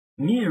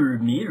Mirror,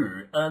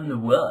 mirror on the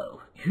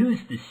wall,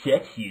 who's the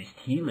sexiest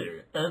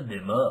healer of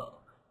them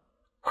all?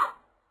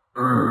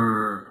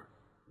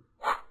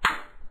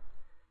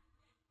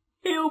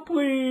 Help,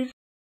 please!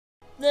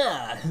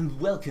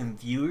 Welcome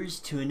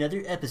viewers to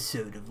another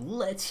episode of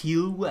Let's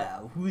Heal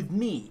WoW with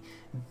me,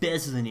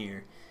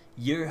 Bezlonir,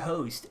 your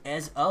host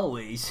as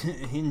always,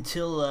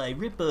 until I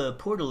rip a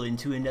portal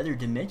into another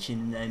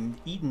dimension and I'm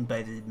eaten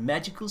by the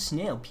magical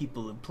snail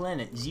people of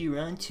planet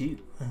Xeron 2.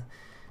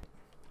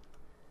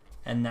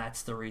 And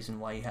that's the reason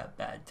why you have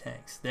bad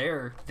tanks.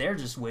 They're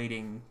just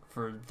waiting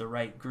for the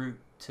right group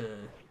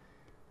to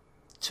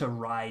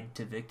ride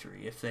to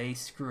victory. If they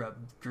screw up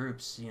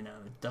groups, you know,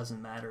 it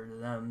doesn't matter to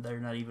them.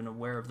 They're not even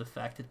aware of the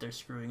fact that they're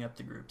screwing up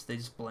the groups. They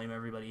just blame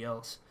everybody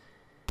else.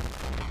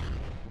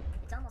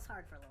 It's almost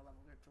hard for a low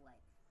level group to wipe.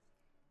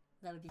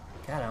 That would be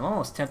God, I'm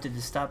almost tempted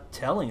to stop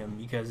telling them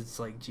because it's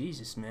like,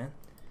 Jesus, man.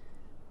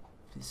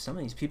 Some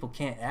of these people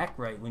can't act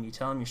right when you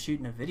tell them you're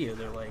shooting a video.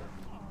 They're like,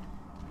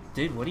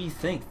 dude, what do you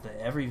think? That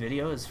every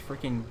video is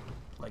freaking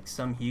like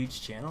some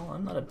huge channel?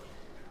 I'm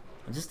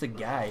just a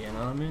guy, you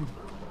know what I mean?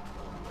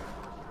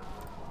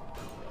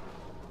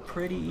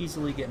 Pretty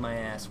easily get my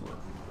ass whooped.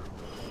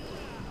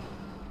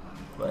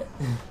 But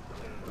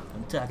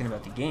I'm talking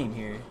about the game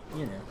here,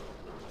 you know.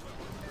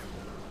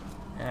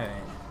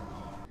 Alright.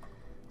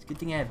 It's a good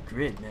thing I have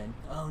grid, man.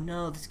 Oh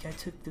no, this guy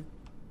took the...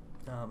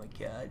 Oh my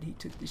god, he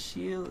took the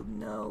shield.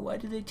 No, why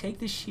did they take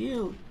the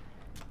shield?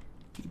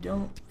 You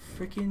don't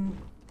freaking...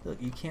 Look,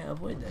 you can't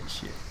avoid that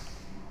shit.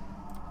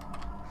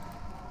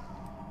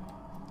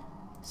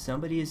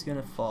 Somebody is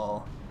gonna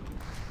fall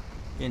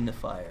in the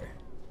fire.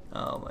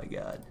 Oh my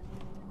god.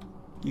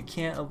 You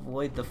can't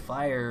avoid the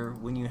fire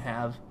when you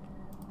have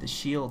the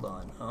shield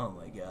on. Oh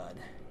my god.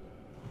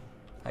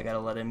 I gotta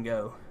let him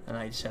go, and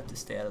I just have to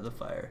stay out of the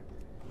fire.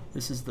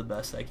 This is the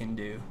best I can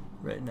do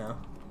right now.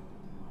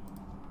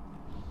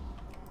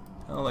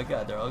 Oh my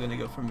god, they're all gonna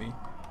go for me.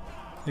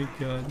 Thank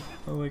god.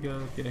 Oh my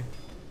god, okay.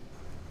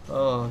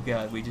 Oh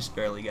god, we just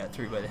barely got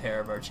through by the hair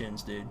of our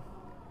chins, dude.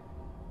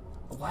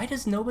 Why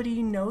does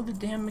nobody know the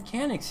damn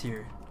mechanics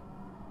here?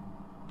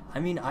 I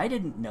mean, I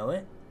didn't know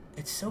it.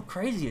 It's so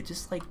crazy, it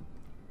just like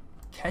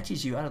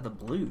catches you out of the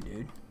blue,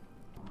 dude.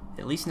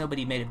 At least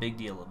nobody made a big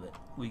deal of it.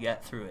 We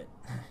got through it.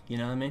 You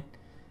know what I mean?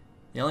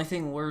 The only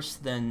thing worse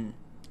than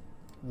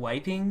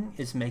wiping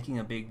is making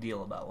a big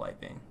deal about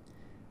wiping.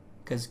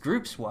 Because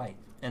groups wipe,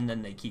 and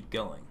then they keep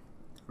going,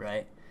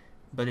 right?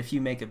 But if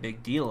you make a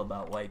big deal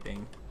about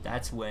wiping,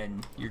 that's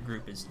when your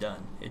group is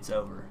done. It's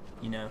over,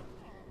 you know?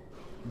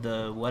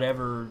 The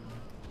whatever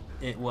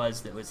it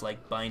was that was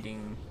like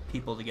binding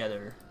people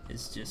together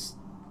is just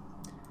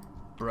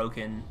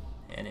broken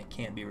and it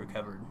can't be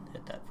recovered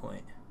at that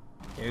point.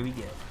 There we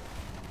go.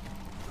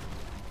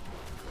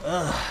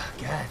 Ugh,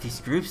 God,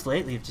 these groups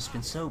lately have just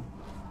been so...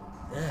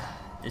 Ugh.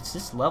 It's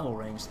just level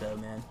range though,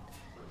 man.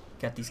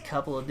 Got these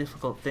couple of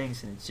difficult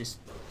things and it's just...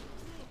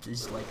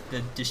 is like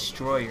the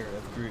destroyer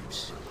of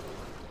groups.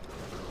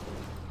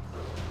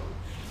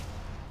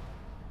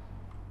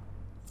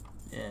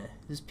 Yeah,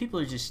 these people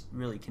are just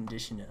really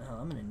conditioned. Oh,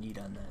 I'm gonna need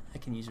on that. I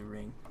can use a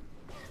ring.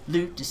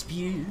 Loot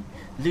dispute,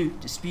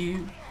 loot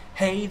dispute.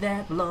 Hey,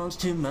 that belongs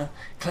to my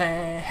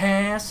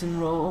class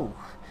and roll.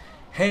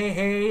 Hey,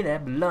 hey,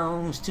 that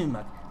belongs to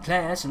my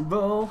class and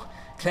roll,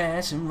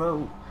 class and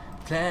roll,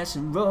 class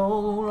and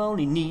roll.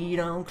 Only need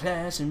on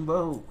class and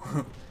roll.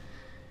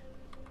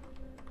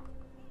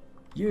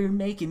 You're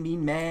making me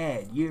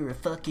mad, you're a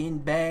fucking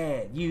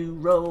bad. You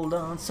rolled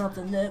on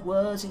something that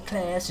wasn't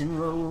class and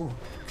roll,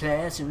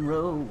 class and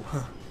roll.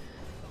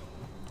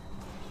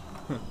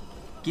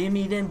 Give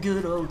me them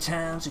good old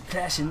times of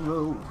class and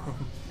roll.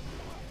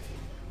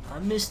 I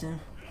miss them.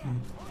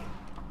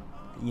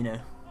 You know.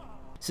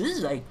 So this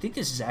is, I think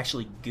this is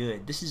actually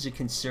good. This is a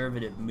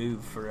conservative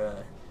move for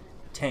a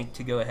tank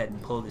to go ahead and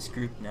pull this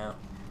group now.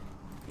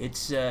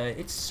 It's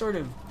sort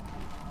of,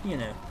 you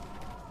know,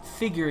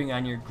 figuring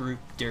on your group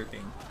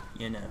derping,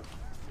 you know.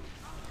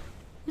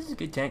 This is a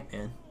good tank,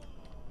 man.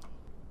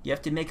 You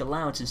have to make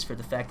allowances for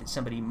the fact that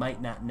somebody might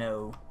not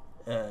know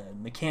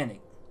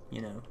mechanic,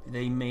 you know.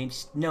 They may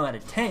know how to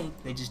tank,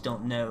 they just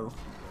don't know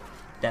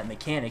that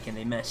mechanic and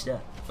they messed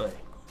up. But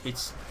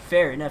it's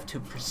fair enough to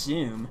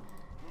presume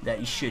that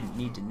you shouldn't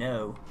need to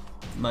know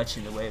much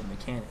in the way of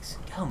mechanics.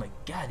 Oh my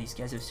god, these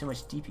guys have so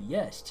much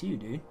DPS too,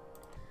 dude.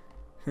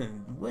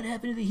 What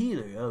happened to the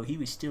healer? Oh, he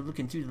was still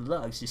looking through the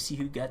logs to see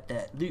who got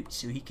that loot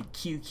so he could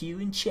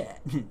QQ and chat.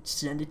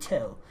 Send a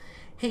tell.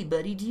 Hey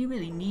buddy, do you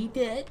really need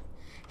that?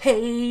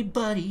 Hey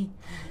buddy,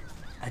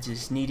 I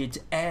just needed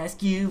to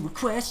ask you a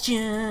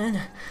question.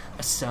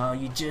 I saw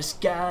you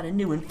just got a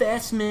new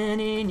investment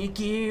in your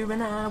gear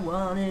and I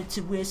wanted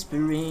to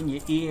whisper in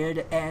your ear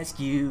to ask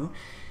you,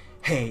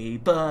 hey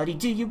buddy,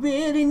 do you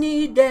really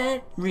need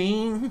that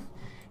ring?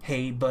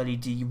 Hey buddy,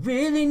 do you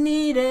really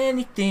need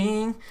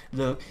anything?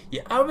 Look,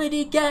 you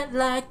already got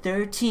like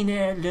 13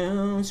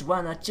 heirlooms.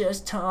 Why not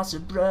just toss a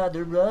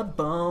brother a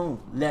bone?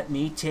 Let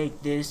me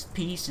take this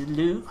piece of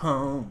loot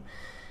home.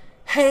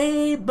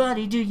 Hey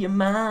buddy, do you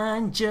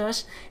mind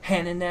just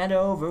handing that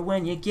over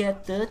when you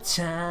get the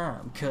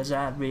time? 'Cause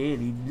I'd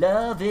really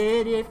love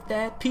it if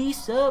that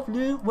piece of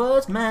loot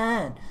was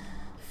mine.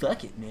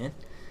 Fuck it, man.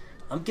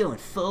 I'm going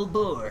full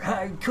bore,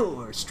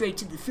 hardcore, straight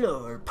to the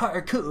floor,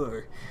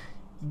 parkour.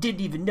 Didn't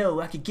even know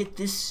I could get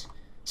this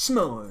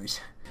s'mores.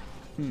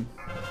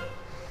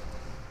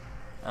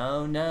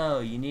 Oh no,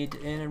 you need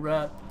to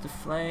interrupt the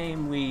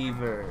Flame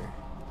Weaver.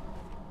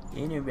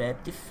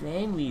 Interrupt the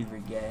Flame Weaver,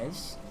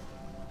 guys.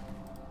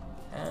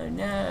 Oh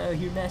no,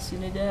 you're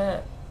messing it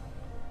up.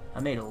 I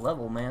made a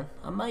level, man.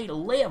 I made a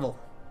level.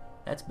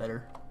 That's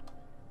better.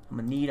 I'm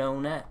gonna need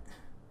on that.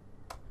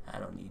 I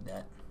don't need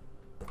that.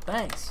 But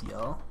thanks,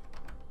 y'all.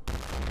 I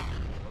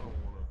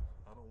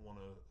don't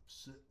wanna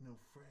upset no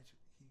fragile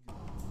ego.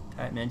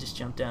 Alright, man, just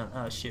jump down.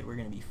 Oh shit, we're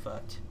gonna be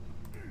fucked.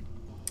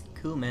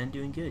 Cool, man,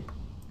 doing good.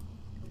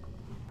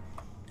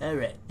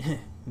 Alright,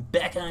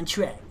 back on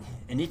track,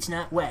 and it's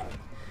not whack.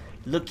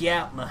 Look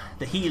out,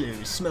 the healer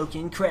is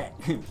smoking crack.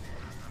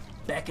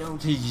 Back on.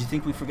 Did you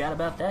think we forgot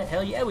about that?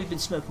 Hell yeah, we've been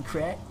smoking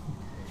crack.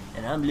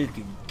 And I'm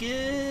looking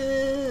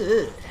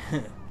good.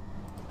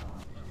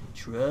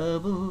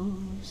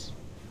 Troubles.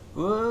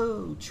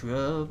 Whoa,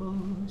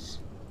 troubles.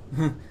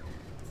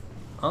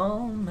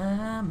 On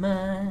my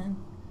mind.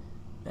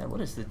 Man, what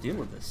is the deal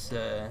with this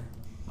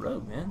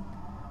rogue, man?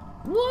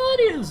 What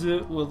is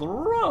it with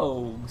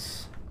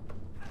rogues?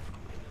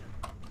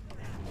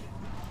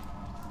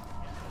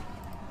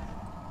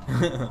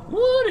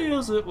 What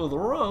is it with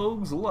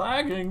rogues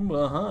lagging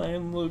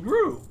behind the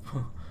group?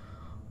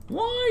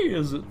 Why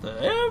is it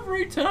that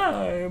every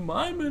time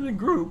I'm in a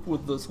group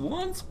with this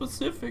one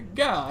specific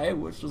guy,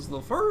 which is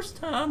the first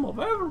time I've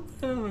ever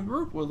been in a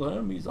group with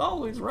him, he's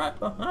always right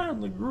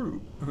behind the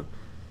group?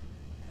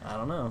 I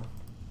don't know.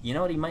 You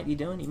know what he might be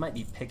doing? He might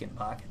be picking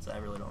pockets. I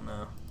really don't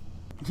know.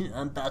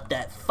 I'm about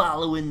that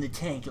following the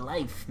tank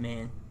life,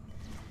 man.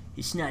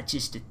 It's not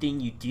just a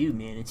thing you do,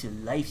 man. It's a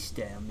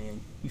lifestyle,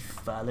 man. You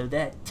follow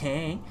that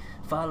tank,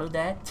 follow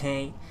that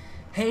tank.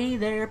 Hey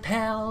there,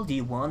 pal, do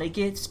you want to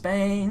get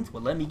spanked?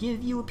 Well, let me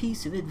give you a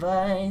piece of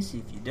advice.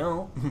 If you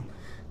don't,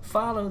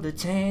 follow the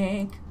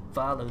tank,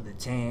 follow the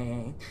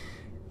tank.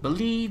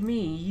 Believe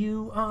me,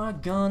 you are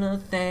gonna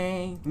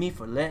thank me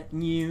for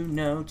letting you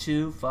know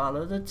to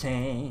follow the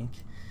tank.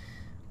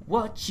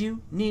 What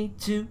you need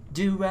to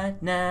do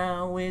right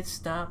now is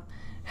stop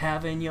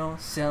having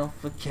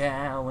yourself a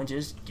cow and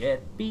just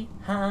get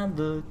behind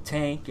the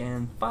tank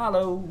and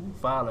follow,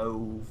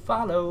 follow,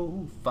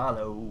 follow,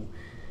 follow.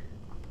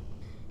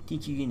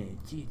 Think you're gonna...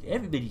 Dude,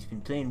 everybody's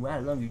been playing WoW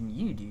longer than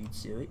you, dude,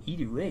 so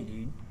either way,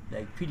 dude.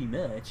 Like, pretty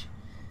much.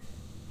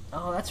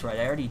 Oh, that's right,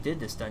 I already did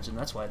this dungeon.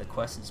 That's why the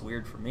quest is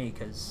weird for me,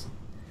 because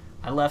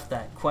I left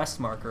that quest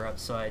marker up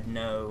so I'd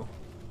know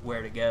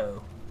where to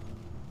go.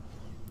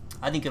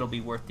 I think it'll be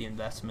worth the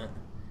investment.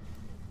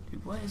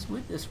 Dude, what is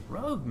with this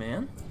rogue,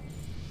 man?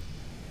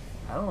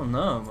 I don't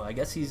know. I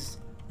guess he's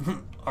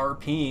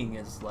RPing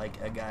as like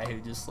a guy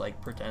who just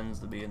like pretends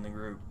to be in the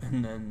group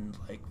and then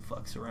like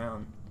fucks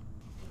around.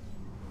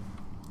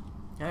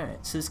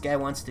 Alright, so this guy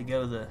wants to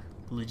go the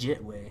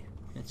legit way.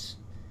 It's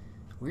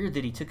weird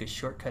that he took a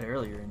shortcut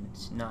earlier and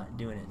is not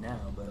doing it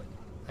now, but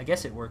I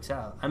guess it works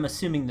out. I'm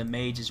assuming the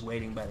mage is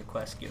waiting by the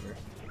quest giver.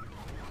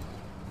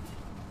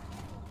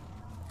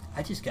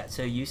 I just got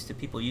so used to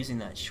people using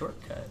that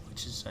shortcut,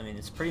 which is, I mean,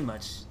 it's pretty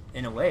much,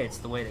 in a way, it's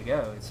the way to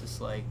go. It's just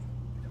like,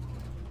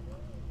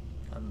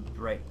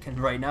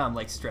 right now I'm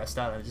like stressed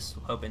out. I'm just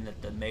hoping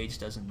that the mage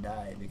doesn't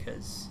die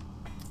because,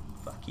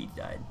 fuck, he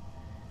died.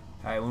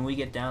 Alright, when we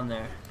get down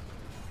there,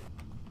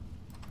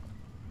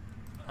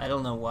 I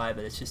don't know why,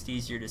 but it's just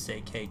easier to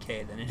say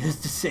KK than it is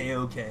to say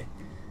OK.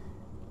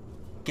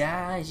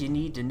 Guys, you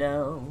need to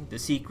know the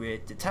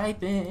secret to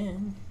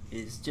typing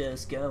is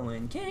just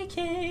going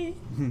KK,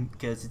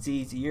 because it's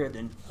easier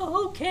than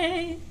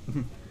OK.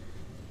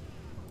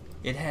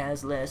 It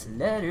has less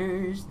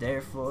letters,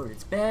 therefore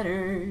it's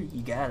better.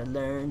 You gotta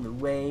learn the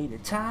way to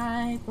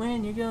type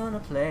when you're gonna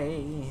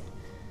play.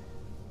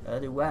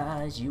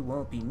 Otherwise, you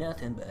won't be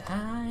nothing but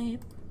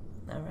hype.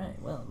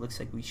 Alright, well, it looks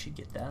like we should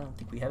get that. I don't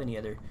think we have any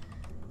other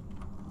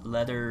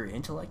leather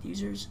intellect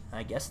users.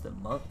 I guess the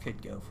monk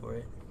could go for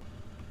it.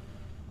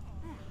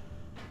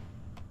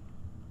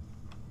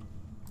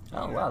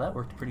 Oh wow, that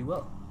worked pretty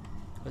well.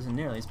 Wasn't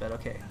nearly as bad.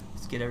 Okay,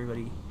 let's get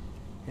everybody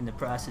in the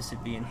process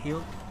of being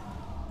healed.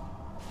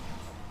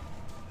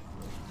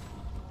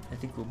 I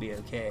think we'll be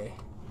okay.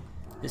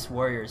 This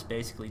warrior is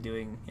basically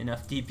doing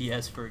enough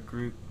DPS for a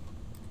group.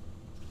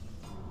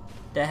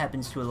 That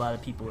happens to a lot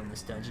of people in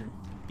this dungeon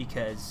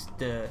because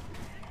the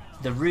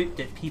route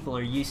that people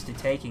are used to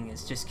taking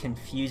is just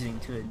confusing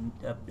to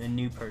a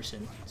new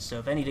person. So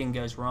if anything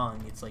goes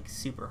wrong, it's like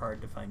super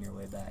hard to find your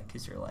way back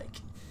because you're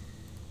like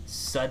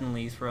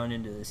suddenly thrown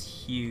into this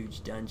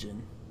huge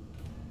dungeon.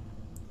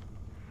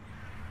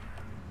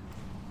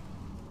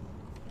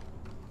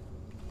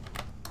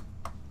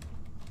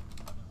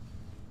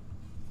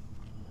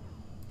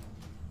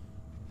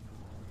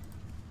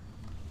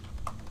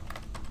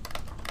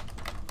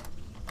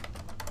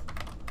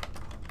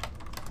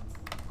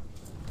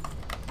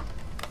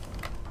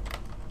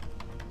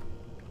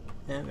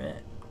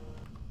 Alright.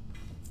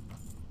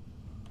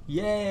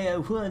 Yay, I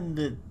won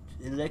the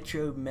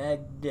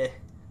electromagnet.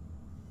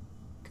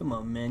 Come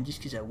on, man. Just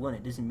because I won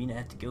it doesn't mean I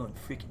have to go and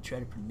freaking try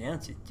to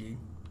pronounce it, dude.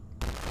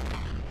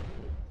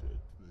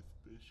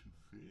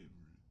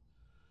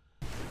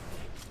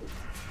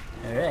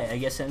 Alright, I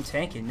guess I'm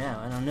tanking now.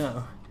 I don't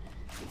know.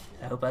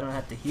 I hope I don't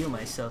have to heal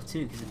myself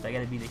too, because if I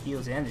gotta be the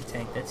heals and the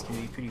tank, that's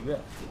gonna be pretty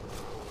rough.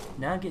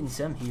 Now I'm getting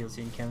some heals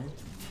incoming,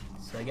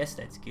 so I guess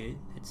that's good.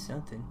 It's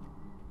something.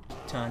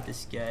 Taunt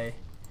this guy.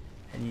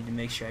 I need to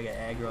make sure I got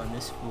aggro on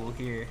this fool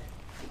here.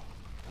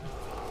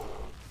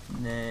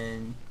 And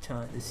then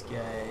taunt this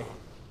guy.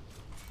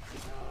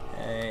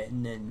 Alright,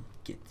 and then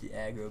get the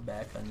aggro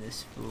back on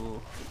this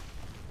fool.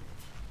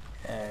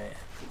 Alright,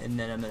 and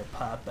then I'm gonna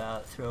pop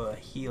out, throw a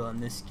heal on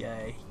this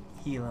guy,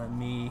 heal on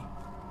me,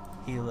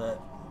 heal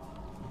up,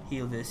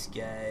 heal this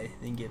guy,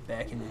 then get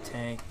back in the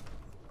tank.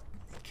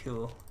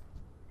 Cool.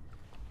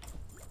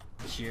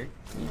 Jerk,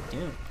 what are you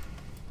doing?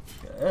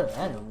 Oh,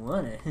 I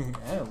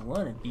don't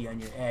wanna be on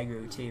your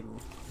aggro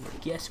table. Well,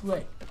 guess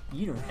what?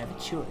 You don't have a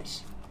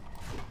choice.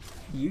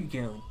 You're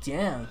going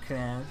down,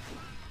 clown,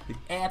 with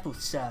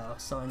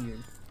applesauce on your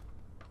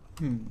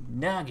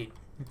noggin.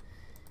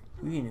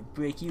 We're gonna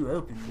break you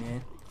open,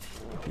 man.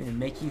 We're gonna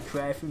make you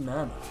cry for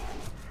mama.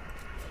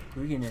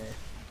 We're gonna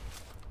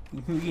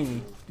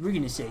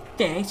say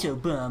thanks,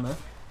 Obama.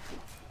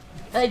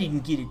 I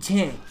didn't get a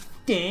tank.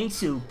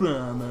 Thanks,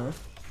 Obama.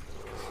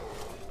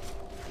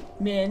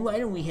 Man, why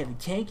don't we have a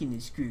tank in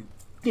this group?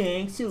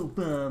 Thanks,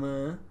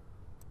 Obama.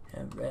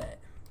 Alright.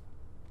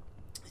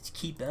 Let's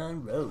keep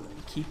on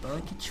rolling, keep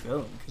on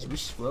controlling, because we're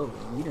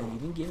swollen. We don't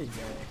even give a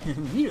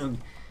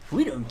darn.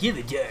 we don't give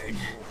a darn.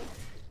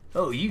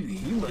 Oh,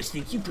 you must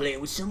think you're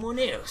playing with someone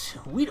else.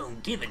 We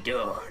don't give a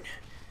darn.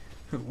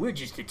 We're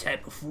just the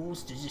type of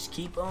fools to just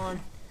keep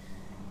on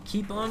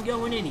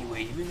going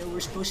anyway, even though we're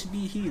supposed to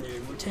be a healer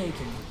and we're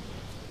tanking.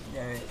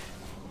 Alright.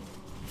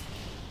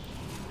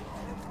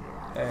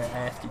 Alright, I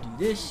have to do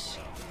this.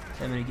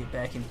 I'm gonna get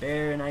back in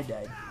bear, and I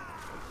died.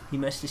 He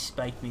must have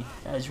spiked me.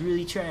 I was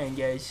really trying,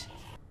 guys.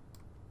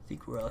 I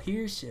think we're all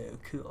here, so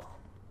cool.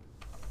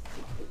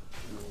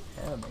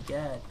 Oh my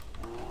god.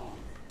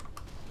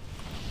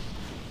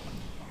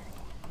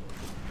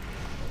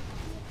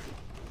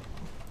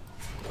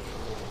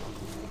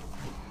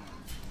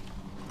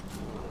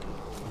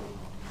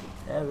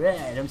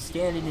 Alright, I'm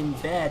standing in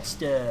bad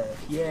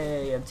stuff.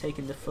 Yay, I'm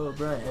taking the full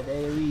brunt of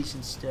AoEs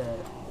and stuff.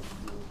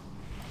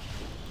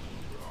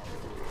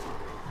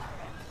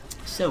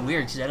 So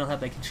weird, because I don't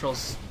have my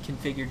controls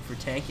configured for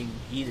tanking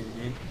either,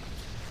 dude.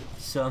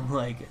 So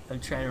I'm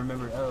trying to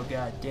remember, oh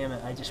god damn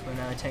it, I just went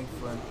out of tank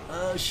form.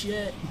 Oh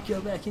shit, go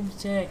back into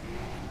tank.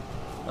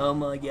 Oh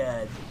my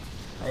god.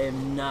 I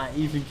am not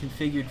even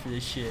configured for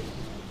this shit.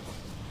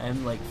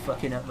 I'm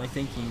fucking up my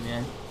thinking,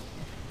 man.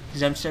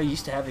 Because I'm so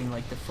used to having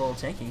the full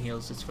tanking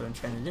heals, that's what I'm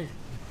trying to do.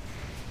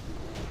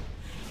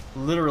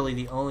 Literally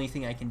the only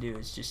thing I can do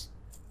is just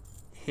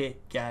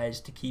hit guys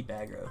to keep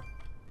aggro.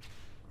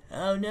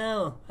 Oh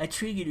no, I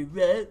triggered a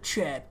rope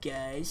trap,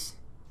 guys.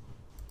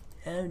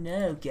 Oh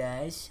no,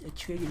 guys, I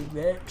triggered a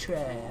rope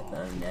trap.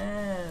 Oh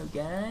no,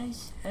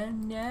 guys. Oh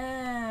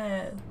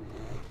no.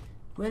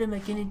 What am I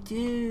gonna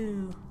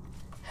do?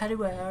 How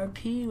do I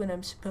RP when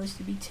I'm supposed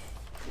to be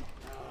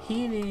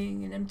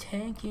healing and I'm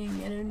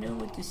tanking? I don't know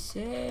what to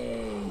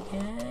say,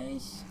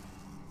 guys.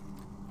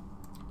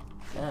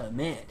 Oh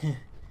man,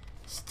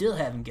 still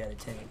haven't got a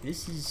tank.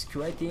 This is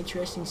quite the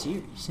interesting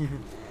series.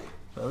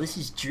 Well, this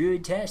is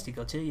Druid-tastic,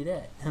 I'll tell you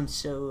that. I'm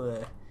so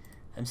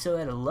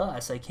at a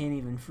loss, I can't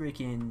even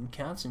freaking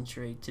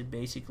concentrate to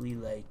basically,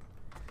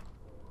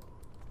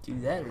 do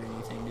that or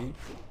anything, dude.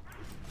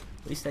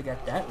 At least I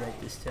got that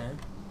right this time.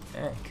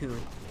 Alright, cool.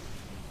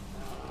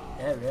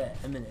 Alright,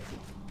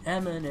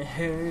 I'm gonna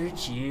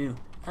hurt you.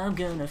 I'm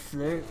gonna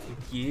flirt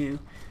with you.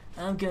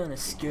 I'm gonna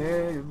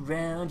skirt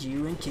around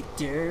you and kick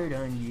dirt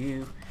on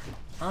you.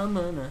 I'm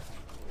gonna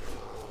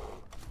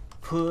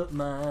put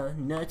my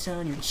nuts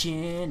on your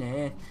chin,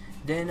 and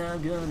then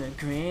I'm gonna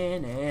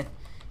grin, and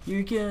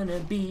you're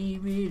gonna be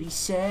really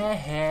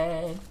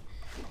sad,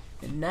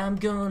 and I'm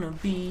gonna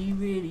be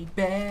really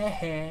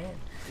bad,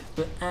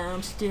 but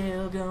I'm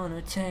still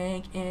gonna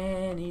tank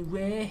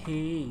anyway.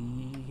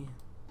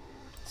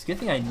 It's a good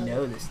thing I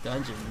know this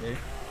dungeon, dude.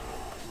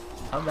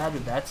 How bad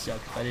would that suck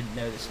if I didn't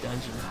know this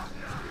dungeon?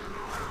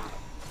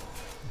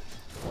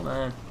 Come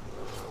on.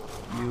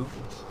 You.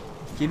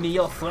 Give me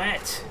your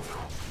flat!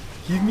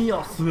 Give me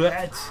your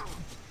flat!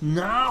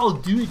 Now!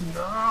 Do it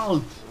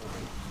now!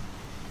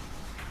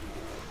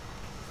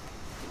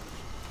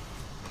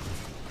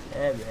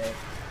 Alright.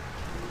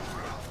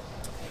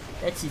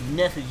 That's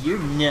enough of your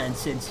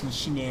nonsense and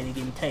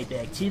shenanigan type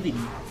activity.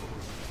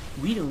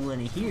 We don't want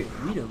to hear it.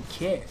 We don't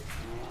care.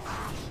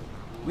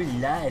 We're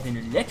live and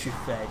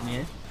electrified,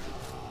 man.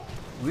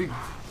 We're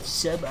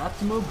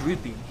suboptimal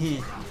grouping.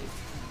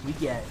 We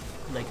got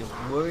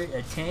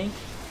a tank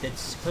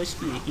that's supposed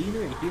to be a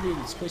healer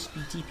that's supposed to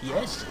be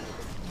DPS.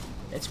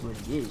 That's what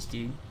it is,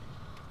 dude.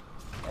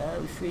 Oh,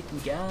 we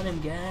freaking got him,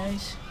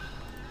 guys.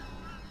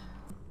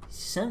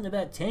 something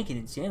about tanking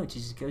and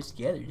sandwiches that goes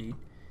together, dude.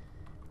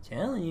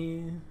 Telling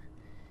you.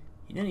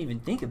 You don't even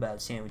think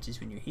about sandwiches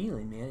when you're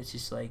healing, man. It's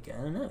just like,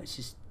 I don't know, it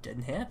just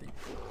doesn't happen.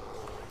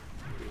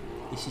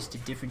 It's just a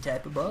different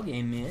type of ball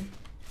game, man.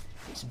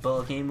 It's a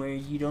ball game where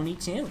you don't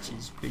eat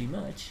sandwiches, pretty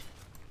much.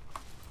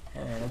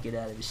 Alright, I'll get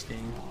out of this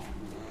thing.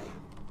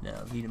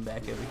 Now, lead him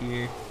back over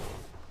here.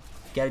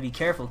 Gotta be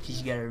careful,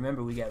 because you gotta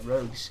remember we got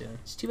rogues, so...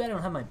 It's too bad I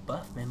don't have my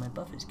buff, man. My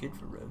buff is good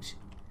for rogues.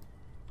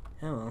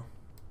 Oh well.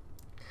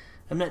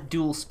 I'm not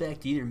dual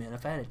spec either, man.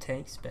 If I had a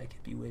tank spec,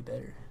 it'd be way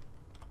better.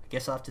 I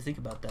guess I'll have to think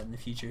about that in the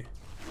future.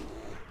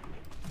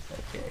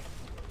 Okay.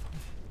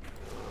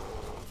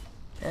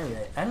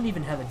 Alright, I don't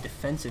even have a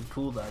defensive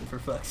cooldown, for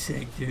fuck's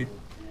sake, dude.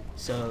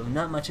 So,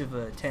 not much of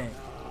a tank.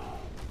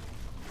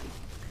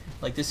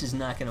 Like, this is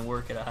not gonna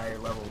work at a higher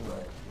level,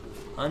 but...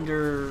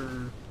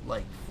 Under,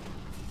 like...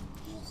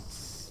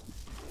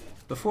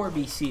 Before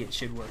BC, it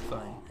should work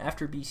fine.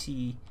 After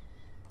BC,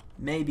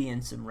 maybe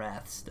in some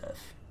Wrath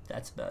stuff.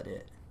 That's about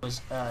it. It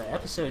was,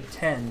 episode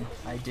 10,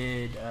 I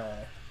did,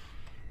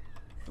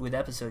 with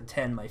episode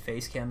 10, my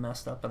face cam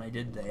messed up, and I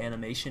did the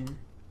animation.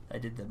 I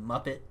did the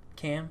Muppet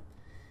cam.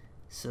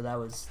 So that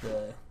was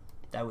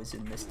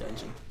in this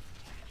dungeon.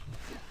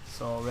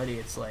 So already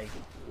it's like,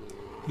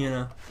 you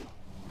know,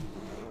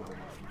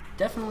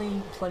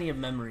 definitely plenty of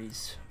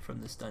memories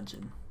from this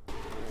dungeon.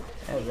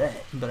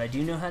 Alright, but I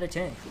do know how to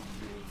tank.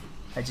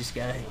 I just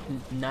gotta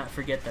not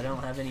forget that I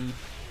don't have any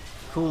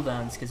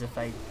cooldowns, because if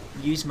I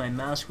use my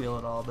mouse wheel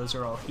at all, those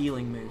are all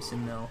healing moves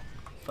and they'll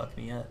fuck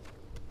me up.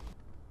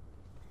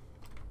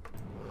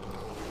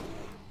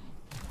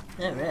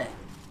 Alright.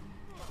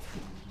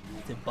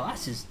 The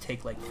bosses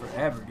take like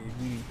forever,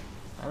 dude.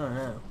 I don't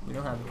know. We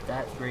don't have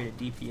that great a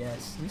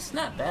DPS. And it's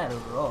not bad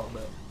overall,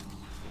 but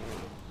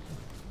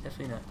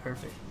definitely not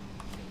perfect.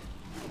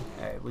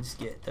 Alright, we'll just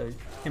get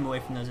him away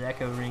from those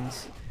echo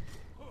rings.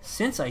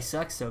 Since I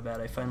suck so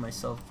bad, I find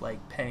myself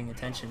like paying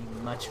attention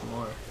much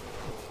more.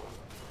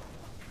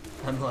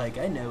 I'm like,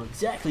 I know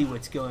exactly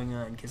what's going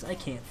on because I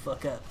can't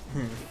fuck up.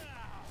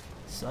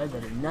 So I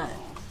better not.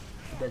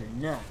 I better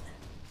not.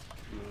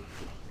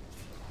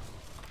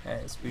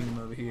 Alright, let's bring him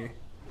over here.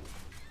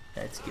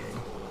 That's good.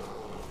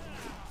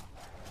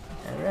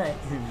 Alright,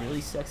 it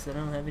really sucks that I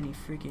don't have any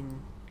freaking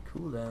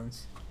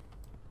cooldowns.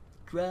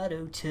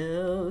 Grotto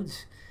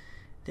toads.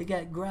 They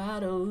got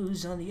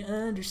grottos on the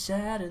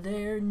underside of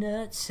their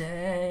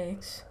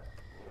nutsacks.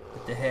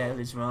 What the hell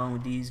is wrong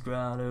with these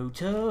grotto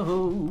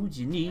toads?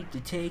 You need to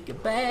take a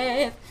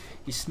bath.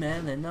 You're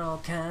smelling all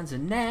kinds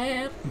of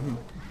nap.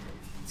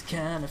 It's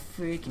kind of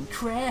freaking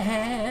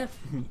crap.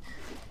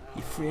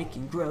 You're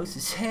freaking gross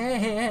as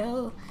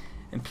hell.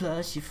 And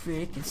plus you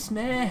freaking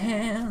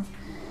smell.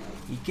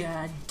 You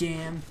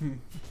goddamn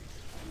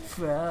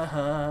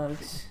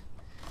frogs.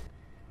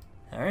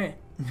 Alright.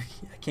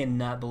 I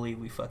cannot believe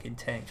we fucking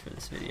tanked for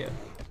this video.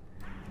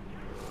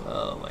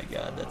 Oh my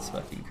god, that's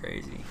fucking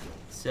crazy.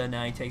 So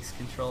now he takes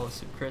control of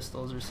some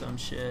crystals or some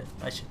shit.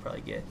 I should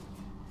probably get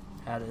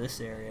out of this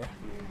area.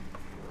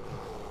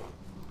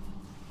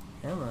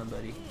 Come on,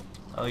 buddy.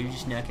 Oh, you're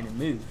just not gonna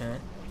move, huh?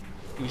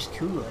 You're just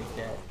cool like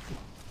that.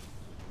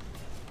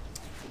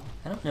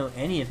 I don't know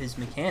any of his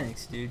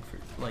mechanics, dude, for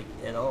like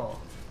at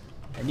all.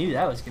 I knew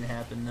that was gonna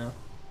happen though.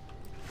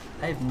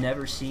 I have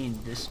never seen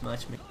this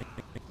much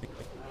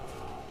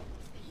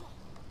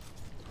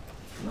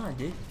Come on,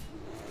 dude.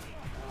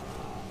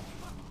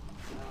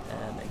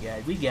 Oh my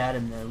god, we got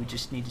him though. We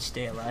just need to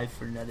stay alive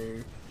for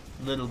another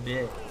little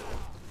bit,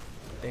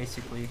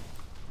 basically.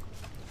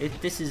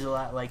 This is a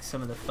lot like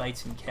some of the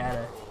fights in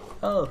Kata.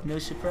 Oh, no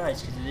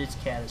surprise, because it is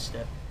Kata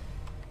stuff.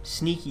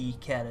 Sneaky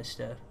Kata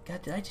stuff.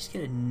 God, did I just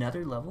get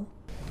another level?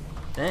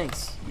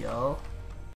 Thanks, y'all.